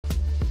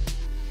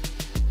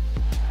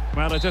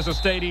Well, it is a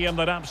stadium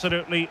that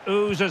absolutely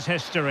oozes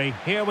history.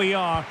 Here we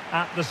are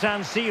at the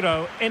San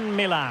Siro in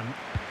Milan.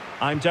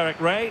 I'm Derek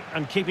Ray,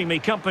 and keeping me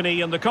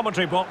company in the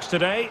commentary box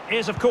today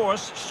is, of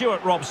course,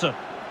 Stuart Robson.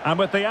 And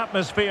with the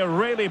atmosphere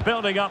really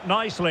building up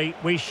nicely,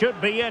 we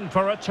should be in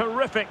for a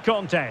terrific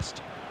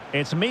contest.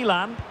 It's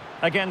Milan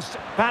against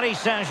Paris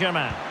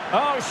Saint-Germain.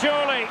 Oh,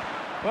 surely!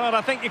 Well,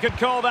 I think you could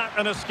call that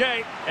an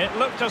escape. It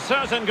looked a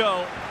certain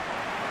goal.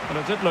 But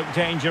it did look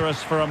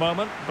dangerous for a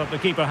moment, but the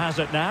keeper has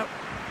it now.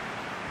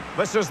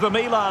 This is the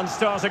Milan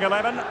starting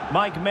 11.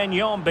 Mike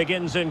Maignan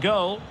begins in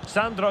goal.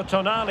 Sandro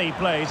Tonali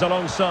plays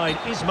alongside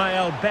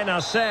Ismael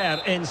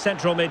Benacer in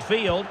central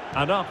midfield.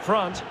 And up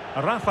front,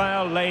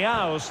 Rafael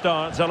Leao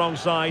starts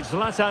alongside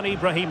Zlatan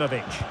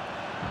Ibrahimovic.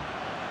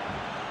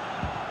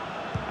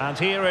 And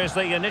here is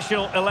the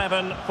initial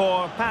 11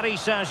 for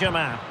Paris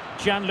Saint-Germain.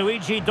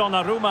 Gianluigi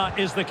Donnarumma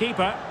is the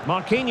keeper.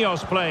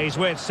 Marquinhos plays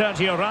with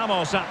Sergio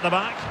Ramos at the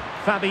back.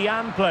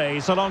 Fabian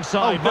plays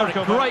alongside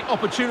Marco. Great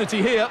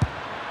opportunity here.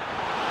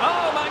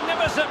 Oh,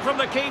 magnificent from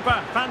the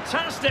keeper.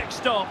 Fantastic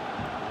stop.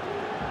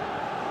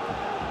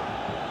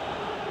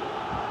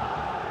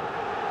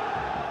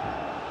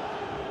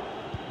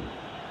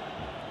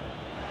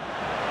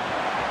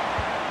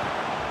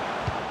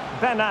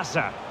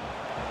 Benacer.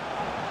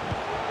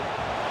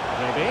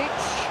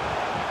 Rebic.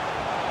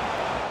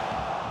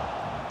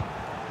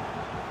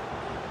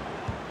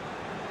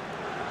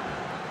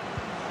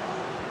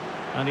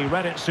 And he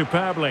read it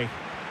superbly.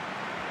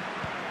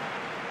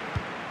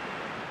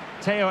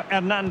 Theo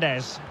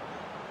Hernandez.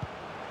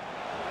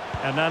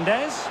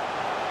 Hernandez.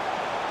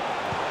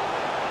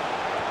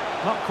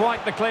 Not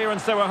quite the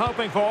clearance they were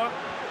hoping for.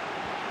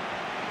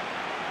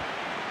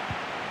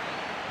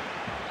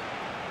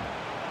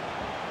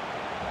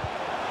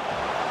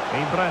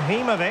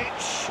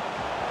 Ibrahimovic.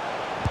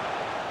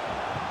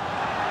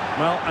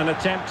 Well, an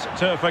attempt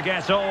to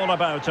forget all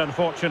about,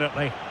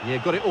 unfortunately.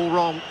 Yeah, got it all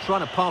wrong.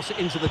 Trying to pass it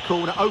into the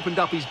corner, opened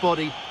up his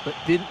body, but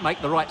didn't make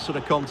the right sort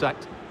of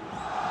contact.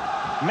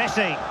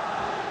 Messi.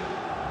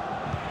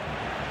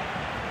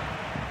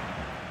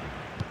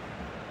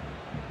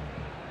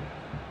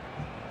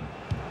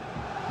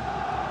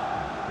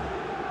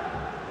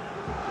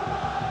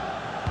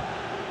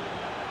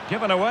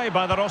 Given away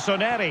by the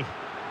Rossoneri.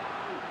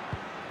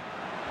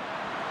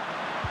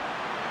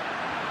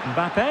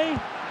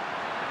 Mbappe.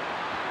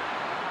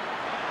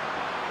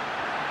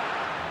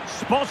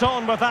 Spot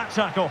on with that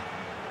tackle.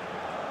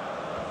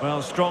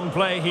 Well, strong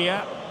play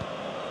here.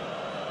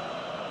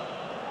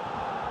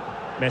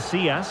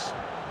 Messias.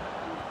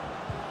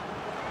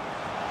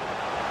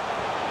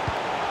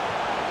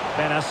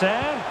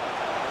 Benacer.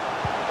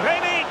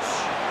 Rebic.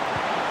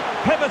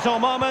 Pivotal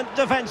moment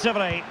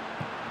defensively.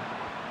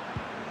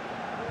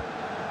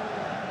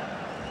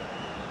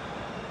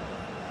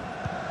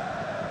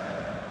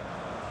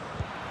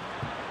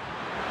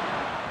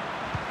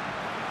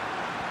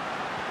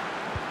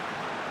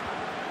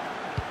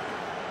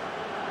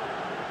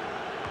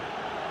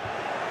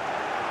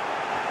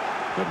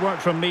 Good work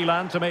from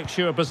Milan to make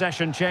sure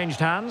possession changed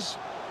hands.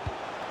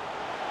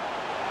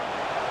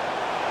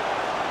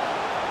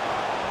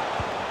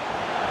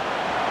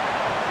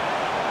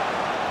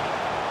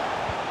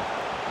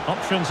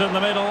 Options in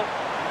the middle.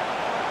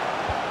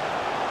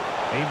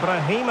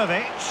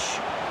 Ibrahimovic.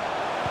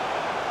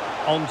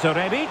 On to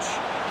Rebic.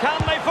 Can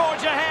they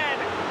forge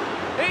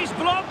ahead? He's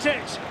blocked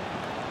it.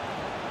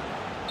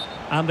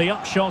 And the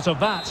upshot of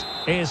that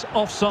is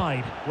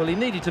offside. Well, he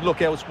needed to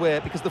look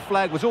elsewhere because the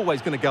flag was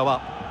always going to go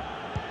up.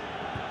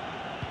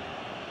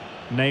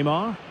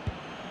 Neymar.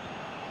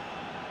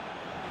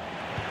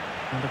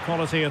 And the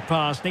quality of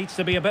pass needs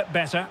to be a bit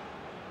better.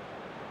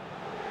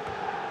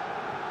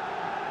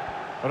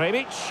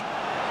 Rebic.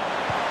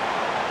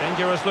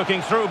 Dangerous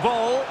looking through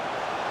ball.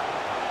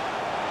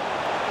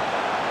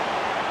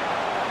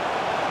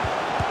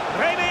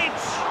 Rebic!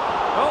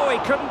 Oh, he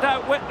couldn't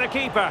outwit the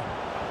keeper.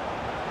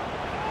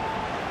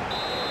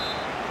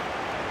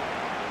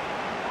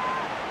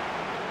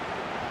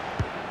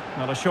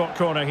 Not a short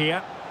corner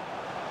here.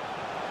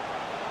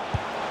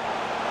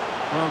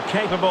 Well,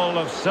 capable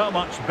of so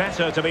much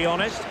better, to be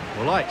honest.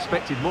 Well, I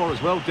expected more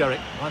as well, Derek.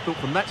 I thought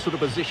from that sort of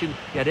position,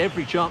 he had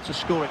every chance of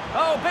scoring.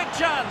 Oh, big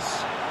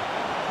chance!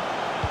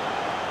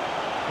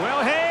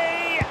 Will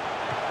he?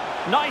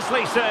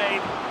 Nicely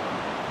saved.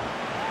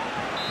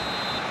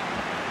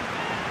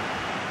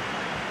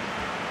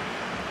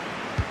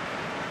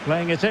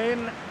 Playing it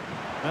in.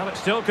 Well, it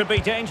still could be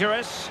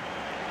dangerous.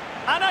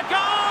 And a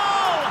goal!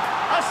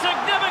 A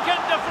significant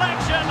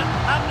deflection,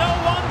 and no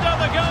wonder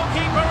the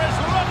goalkeeper is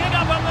looking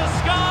up at the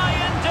sky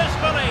in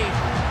disbelief.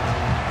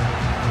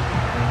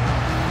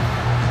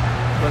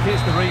 Well,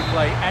 here's the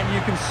replay, and you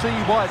can see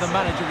why the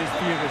manager is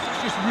furious.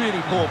 It's just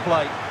really poor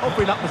play,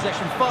 offering up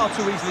possession far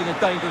too easily in a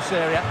dangerous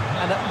area,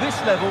 and at this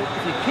level,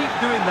 if you keep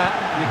doing that,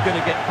 you're going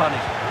to get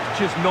punished.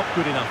 It's just not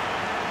good enough.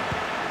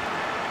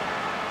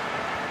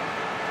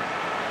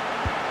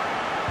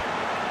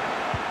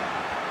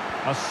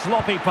 A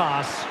sloppy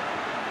pass.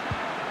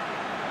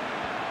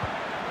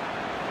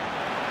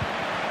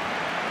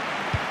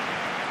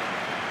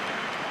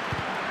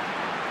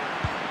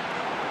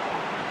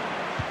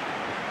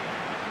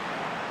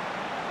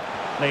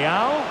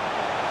 Leao.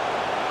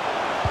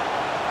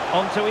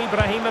 On to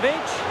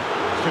Ibrahimovic.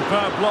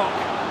 Superb block.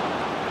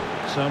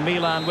 So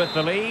Milan with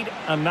the lead,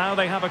 and now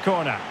they have a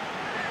corner.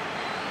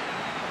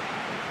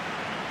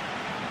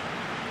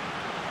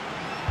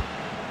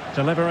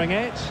 Delivering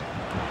it.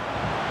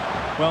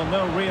 Well,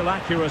 no real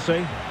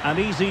accuracy, and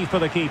easy for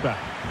the keeper.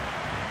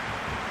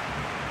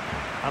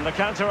 And the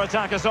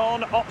counter-attack is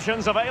on,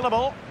 options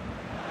available.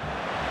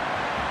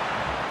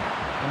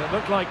 And it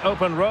looked like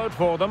open road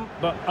for them,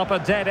 but up a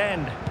dead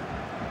end.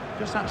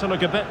 Just had to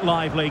look a bit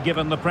lively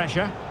given the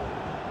pressure.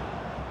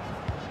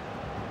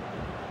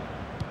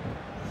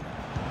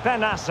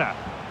 Benassa.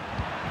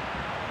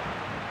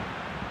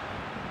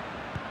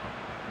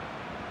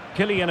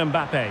 Kylian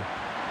Mbappe.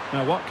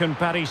 Now what can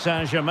Paris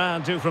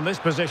Saint-Germain do from this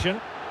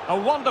position? A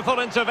wonderful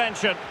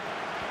intervention.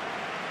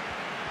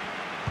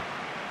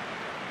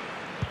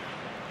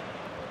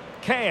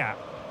 Kea.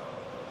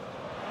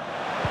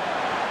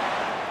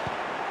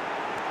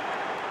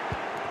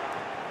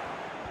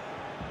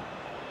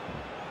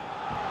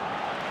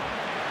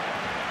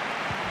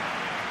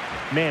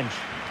 Minge.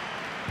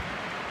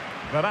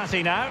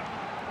 Verratti now.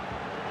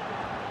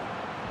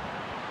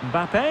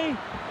 Mbappe.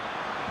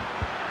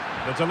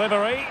 The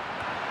delivery.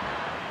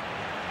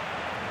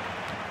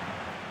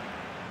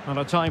 And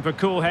a time for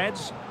cool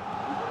heads.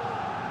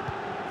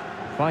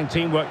 Fine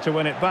teamwork to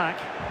win it back.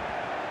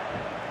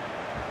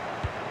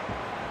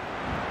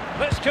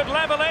 This could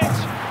level it.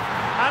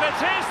 And it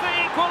is the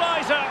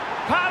equaliser.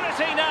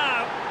 Parity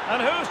now.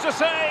 And who's to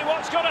say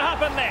what's going to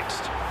happen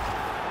next?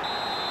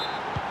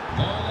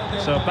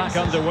 So back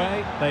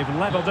underway. They've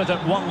levelled it at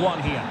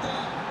 1-1 here.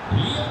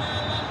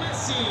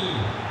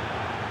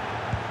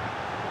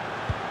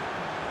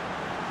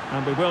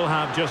 And we will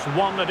have just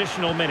one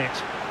additional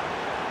minute.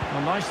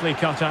 Well, nicely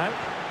cut out.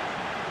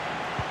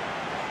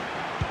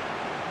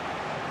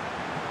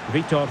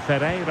 Vitor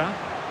Ferreira.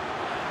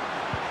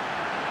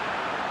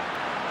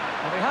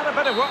 Well, he had a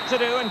bit of work to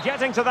do in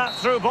getting to that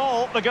through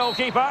ball, the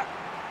goalkeeper.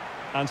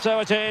 And so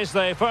it is,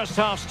 the first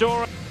half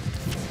story.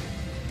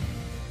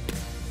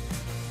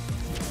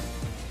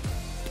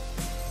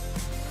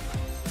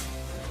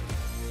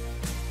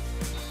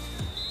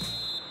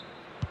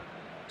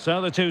 So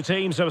the two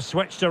teams have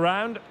switched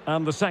around,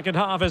 and the second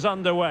half is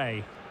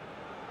underway.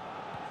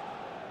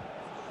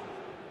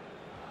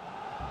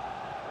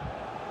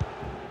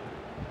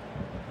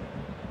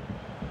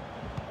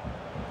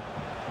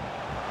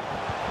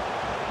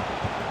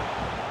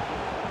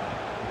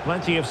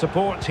 Plenty of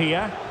support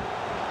here.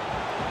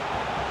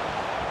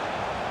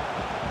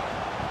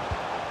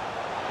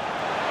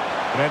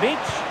 Rebic.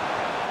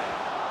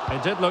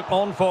 It did look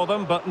on for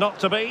them, but not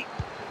to be.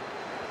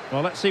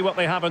 Well, let's see what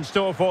they have in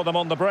store for them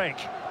on the break.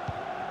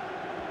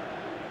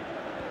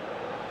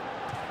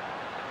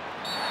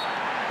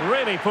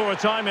 Really poor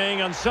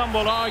timing, and some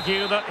will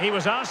argue that he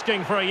was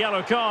asking for a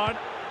yellow card.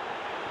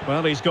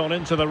 Well, he's gone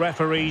into the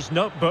referee's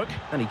notebook.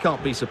 And he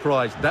can't be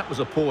surprised. That was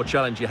a poor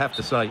challenge, you have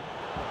to say.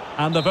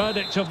 And the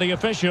verdict of the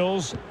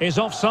officials is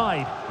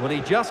offside. Well, he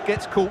just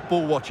gets caught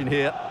ball watching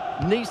here.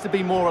 Needs to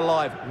be more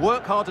alive,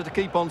 work harder to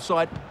keep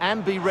onside,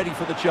 and be ready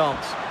for the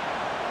chance.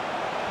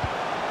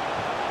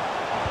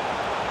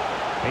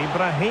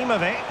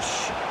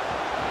 Ibrahimovic.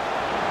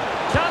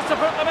 Chance to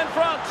put them in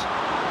front.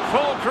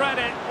 Full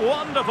credit,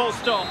 wonderful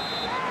stop.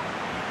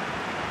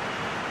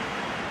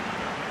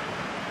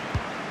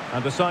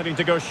 And deciding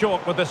to go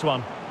short with this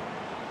one.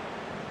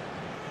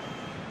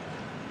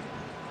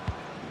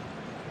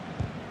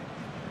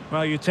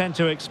 Well, you tend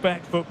to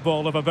expect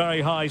football of a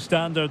very high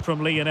standard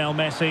from Lionel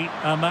Messi,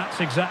 and that's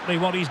exactly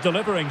what he's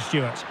delivering,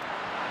 Stuart.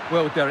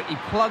 Well, Derek, he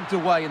plugged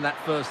away in that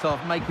first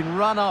half, making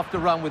run after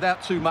run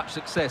without too much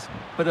success,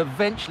 but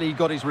eventually he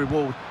got his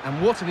reward,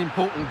 and what an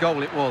important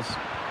goal it was.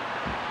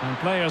 And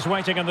players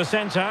waiting in the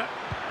centre.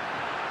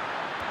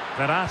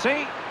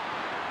 Verratti.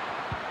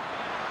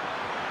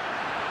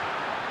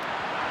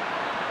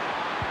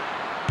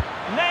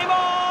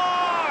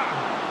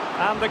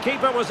 Neymar! And the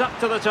keeper was up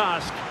to the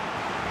task.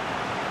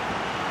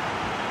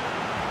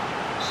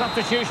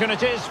 Substitution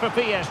it is for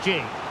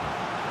PSG.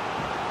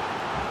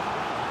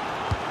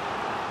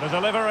 The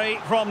delivery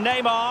from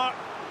Neymar.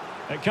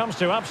 It comes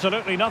to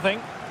absolutely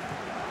nothing.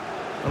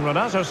 And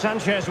Renato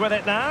Sanchez with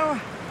it now.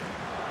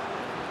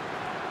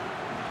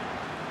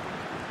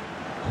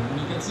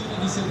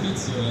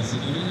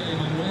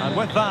 And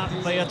with that,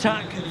 the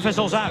attack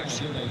fizzles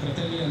out.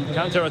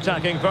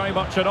 Counter-attacking, very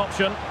much an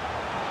option.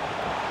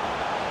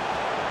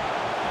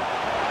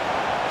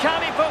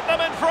 Can he put them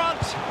in front?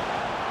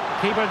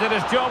 Keeper did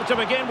his job to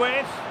begin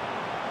with.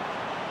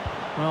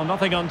 Well,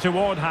 nothing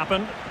untoward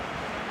happened.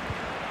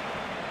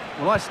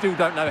 Well, I still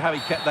don't know how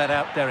he kept that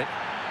out, Derek.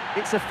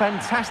 It's a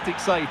fantastic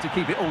save to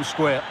keep it all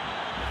square.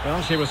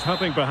 Well, she was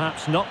hoping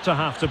perhaps not to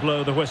have to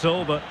blow the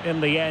whistle, but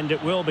in the end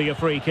it will be a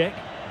free kick.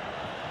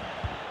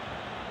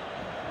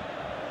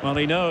 Well,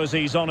 he knows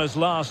he's on his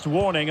last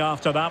warning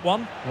after that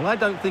one. Well, I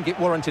don't think it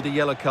warranted a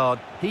yellow card.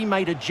 He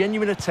made a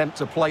genuine attempt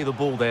to play the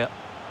ball there.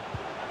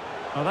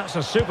 Oh, that's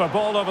a super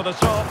ball over the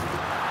top.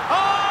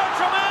 Oh,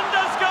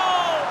 tremendous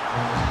goal!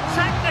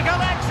 Technical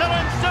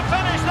excellence to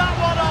finish that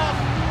one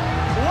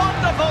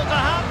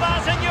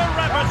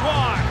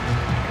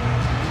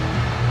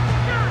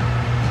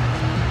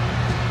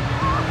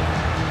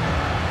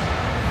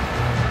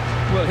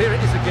Well, here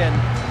it is again.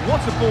 What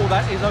a ball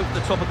that is over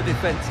the top of the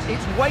defence.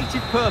 It's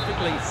weighted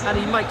perfectly, and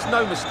he makes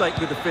no mistake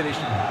with the finish.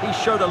 He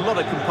showed a lot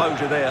of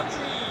composure there.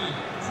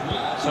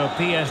 So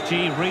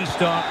PSG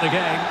restart the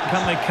game.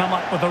 Can they come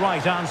up with the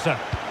right answer?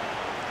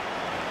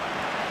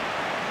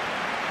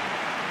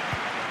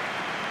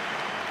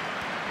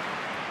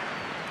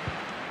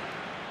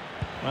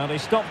 Well, they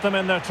stopped them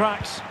in their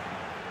tracks.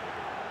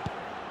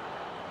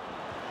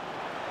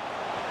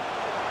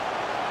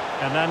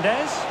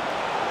 Hernandez.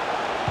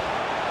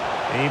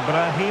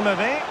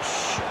 Ibrahimovic.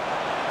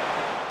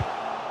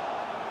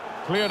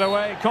 Cleared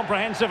away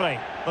comprehensively.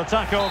 The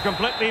tackle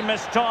completely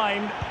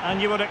mistimed,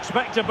 and you would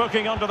expect a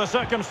booking under the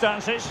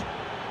circumstances.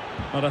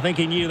 But I think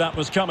he knew that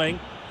was coming.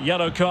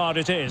 Yellow card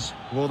it is.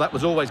 Well, that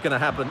was always going to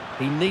happen.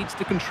 He needs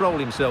to control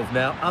himself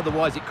now,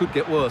 otherwise it could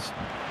get worse.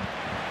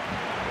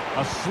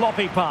 A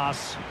sloppy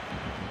pass.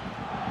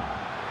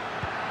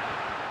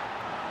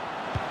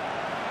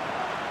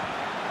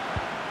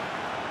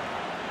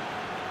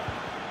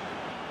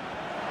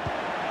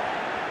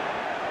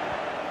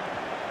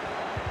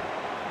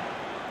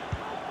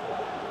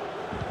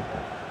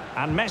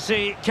 And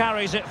Messi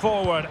carries it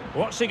forward.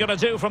 What's he going to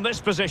do from this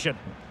position?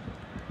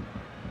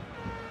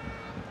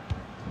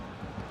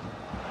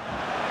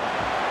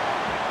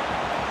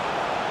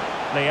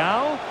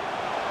 Leao.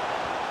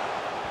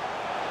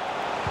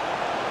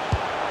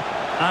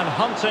 And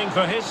hunting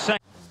for his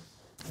second.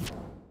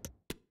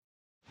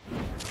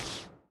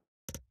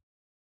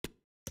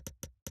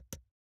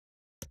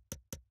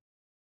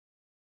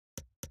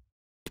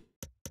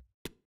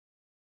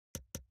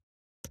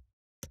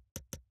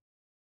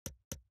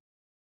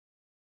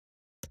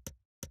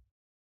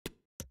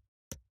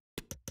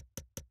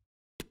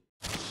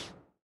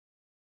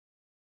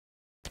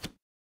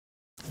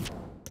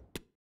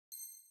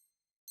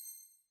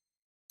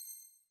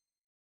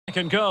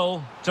 Second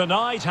goal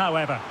tonight,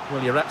 however.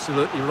 Well, you're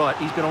absolutely right.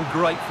 He's been on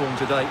great form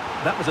today.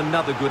 That was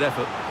another good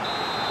effort.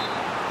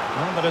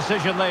 Well, the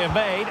decision they have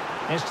made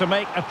is to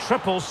make a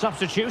triple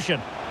substitution.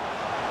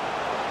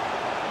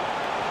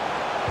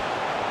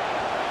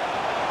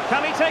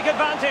 Can he take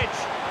advantage?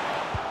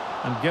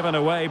 And given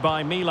away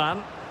by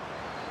Milan.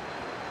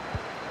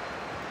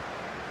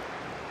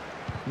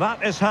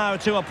 That is how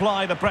to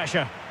apply the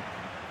pressure.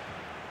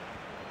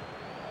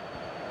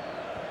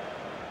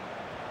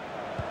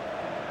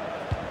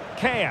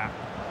 Kea.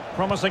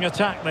 Promising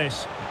attack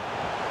this.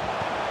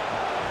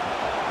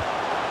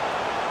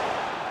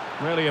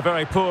 Really a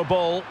very poor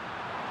ball.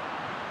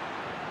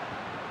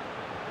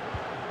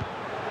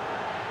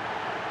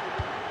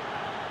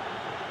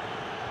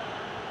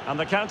 And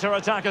the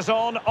counter-attack is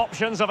on.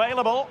 Options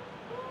available.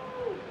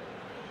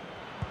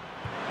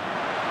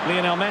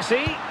 Lionel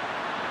Messi.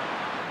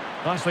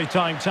 Nicely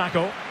timed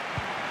tackle.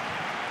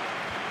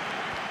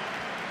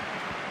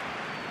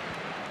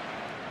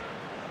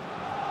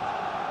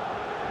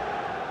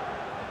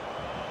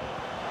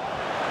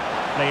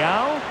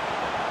 Leao.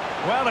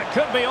 Well, it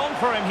could be on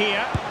for him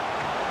here.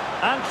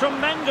 And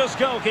tremendous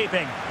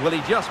goalkeeping. Well,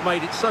 he just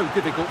made it so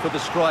difficult for the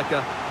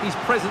striker. His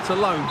presence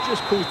alone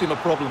just caused him a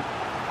problem.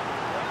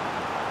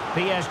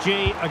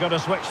 PSG are going to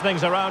switch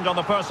things around on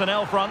the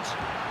personnel front.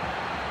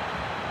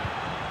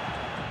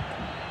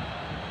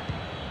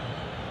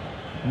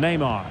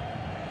 Neymar.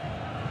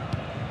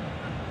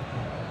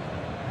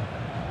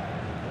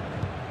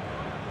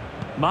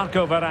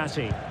 Marco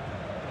Verratti.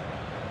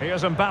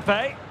 Here's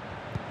Mbappe.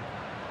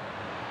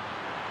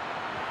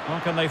 How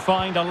can they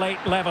find a late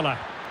leveller?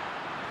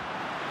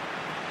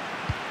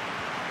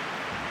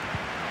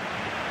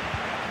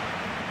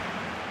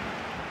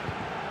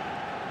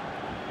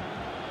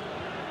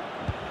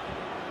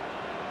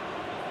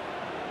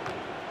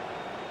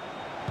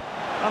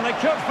 And they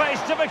could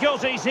face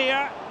difficulties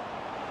here.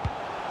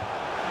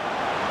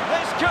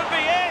 This could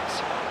be it.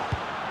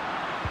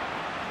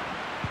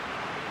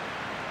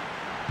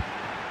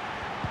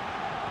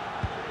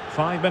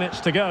 Five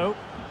minutes to go.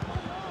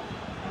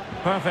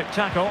 Perfect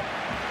tackle.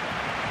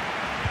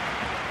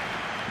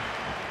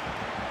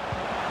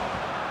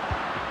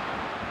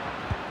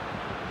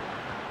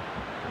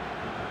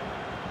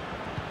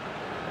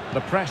 The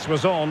press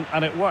was on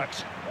and it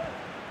worked.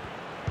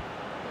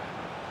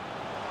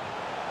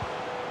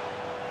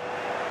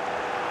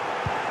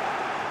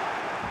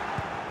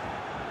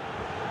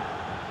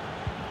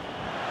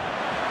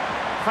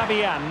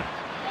 Fabian.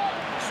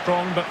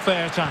 Strong but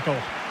fair tackle.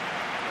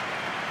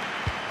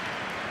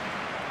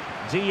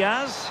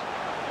 Diaz.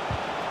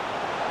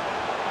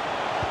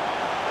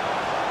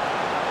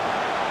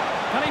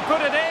 Can he put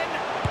it in?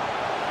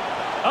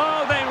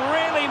 Oh, they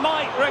really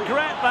might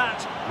regret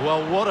that.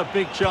 Well, what a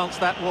big chance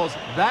that was.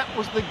 That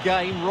was the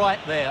game right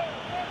there.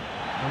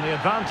 And the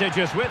advantage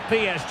is with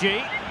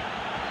PSG.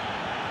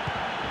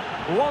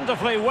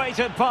 Wonderfully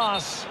weighted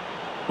pass.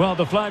 Well,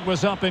 the flag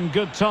was up in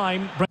good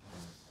time.